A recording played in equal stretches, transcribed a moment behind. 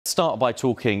Let's start by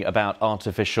talking about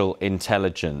artificial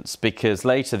intelligence, because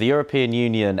later the European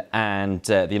Union and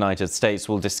the United States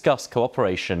will discuss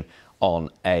cooperation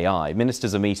on AI.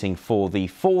 Ministers are meeting for the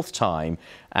fourth time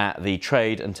at the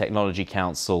Trade and Technology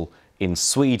Council in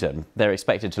Sweden. They're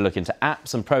expected to look into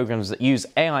apps and programs that use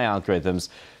AI algorithms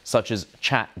such as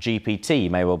ChatGPT. You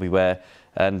may well be aware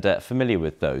and familiar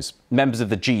with those. Members of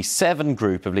the G7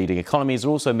 group of leading economies are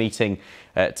also meeting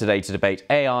today to debate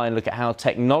AI and look at how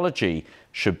technology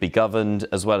should be governed,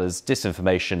 as well as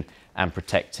disinformation and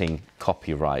protecting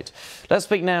copyright. Let's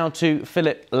speak now to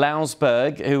Philip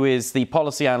Lausberg, who is the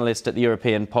policy analyst at the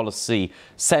European Policy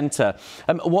Centre.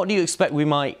 What do you expect we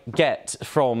might get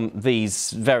from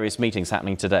these various meetings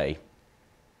happening today?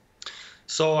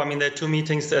 So, I mean, there are two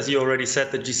meetings, as you already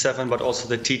said, the G7, but also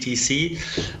the TTC.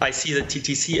 I see the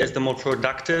TTC as the more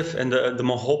productive and the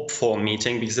more hopeful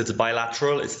meeting because it's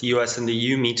bilateral. It's the US and the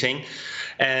EU meeting.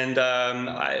 And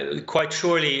quite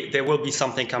surely there will be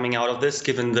something coming out of this,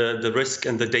 given the risk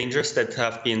and the dangers that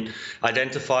have been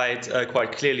identified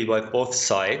quite clearly by both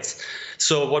sides.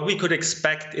 So what we could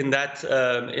expect in that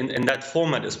in that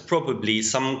format is probably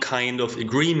some kind of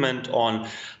agreement on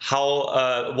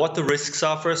how what the risks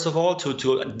are, first of all, to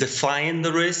define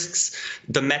the risks,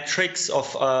 the metrics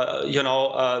of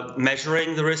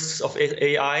measuring the risks of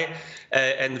AI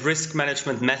and risk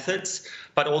management methods,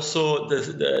 but also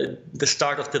the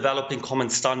start of developing common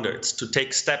standards, to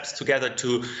take steps together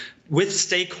with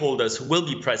stakeholders who will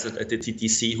be present at the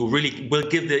TTC, who really will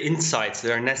give the insights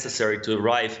that are necessary to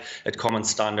arrive at common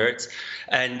standards.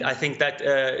 And I think that,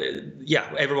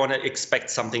 everyone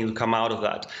expects something to come out of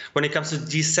that. When it comes to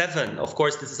G7, of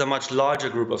course, this is a much larger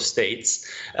group of states.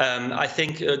 I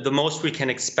think the most we can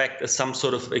expect is some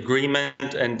sort of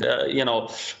agreement and,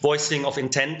 voicing of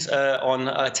intent on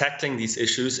tackling these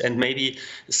issues, and maybe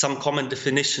some common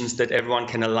definitions that everyone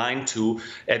can align to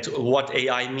at what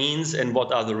AI means and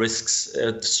what are the risks.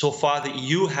 So far, the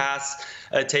EU has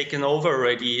taken over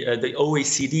already the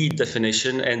OECD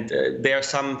definition, and there are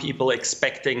some people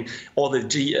expecting all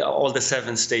the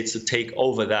 7 states to take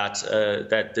over that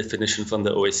definition from the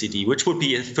OECD, which would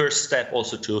be a first step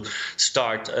also to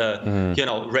start,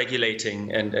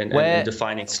 regulating and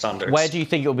defining standards. Where do you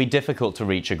think it will be difficult to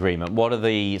reach agreement? What are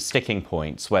the sticking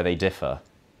points where they differ?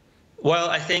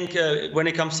 Well, I think when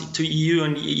it comes to EU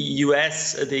and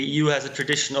US, the EU has a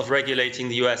tradition of regulating.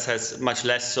 The US has much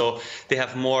less, so they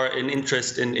have more an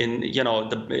interest in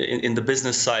the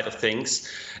business side of things.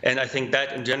 And I think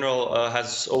that in general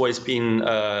has always been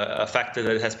a factor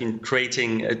that has been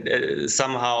creating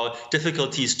somehow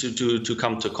difficulties to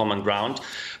come to common ground.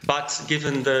 But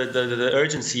given the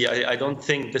urgency, I don't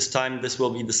think this time this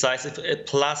will be decisive.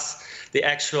 Plus, the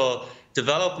actual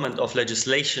development of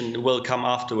legislation will come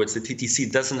afterwards. The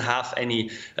TTC doesn't have any,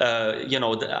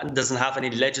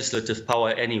 legislative power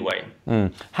anyway.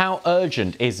 How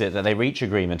urgent is it that they reach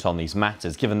agreement on these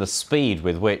matters, given the speed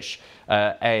with which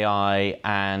AI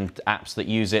and apps that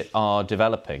use it are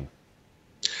developing?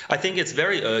 I think it's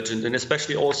very urgent, and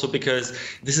especially also because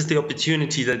this is the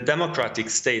opportunity that democratic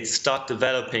states start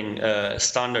developing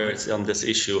standards on this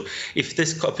issue. If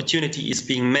this opportunity is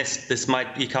being missed, this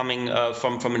might be coming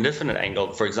from a different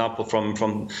angle, for example,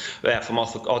 from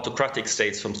autocratic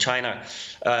states, from China.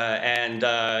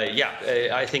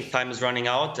 I think time is running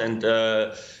out, and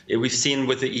we've seen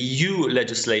with the EU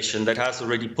legislation that has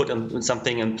already put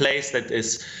something in place that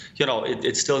is,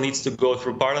 it still needs to go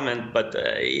through Parliament, but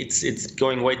it's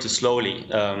going way too slowly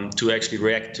to actually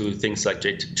react to things like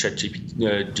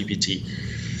ChatGPT.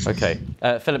 Okay.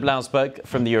 Philip Lausberg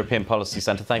from the European Policy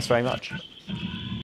Centre, thanks very much.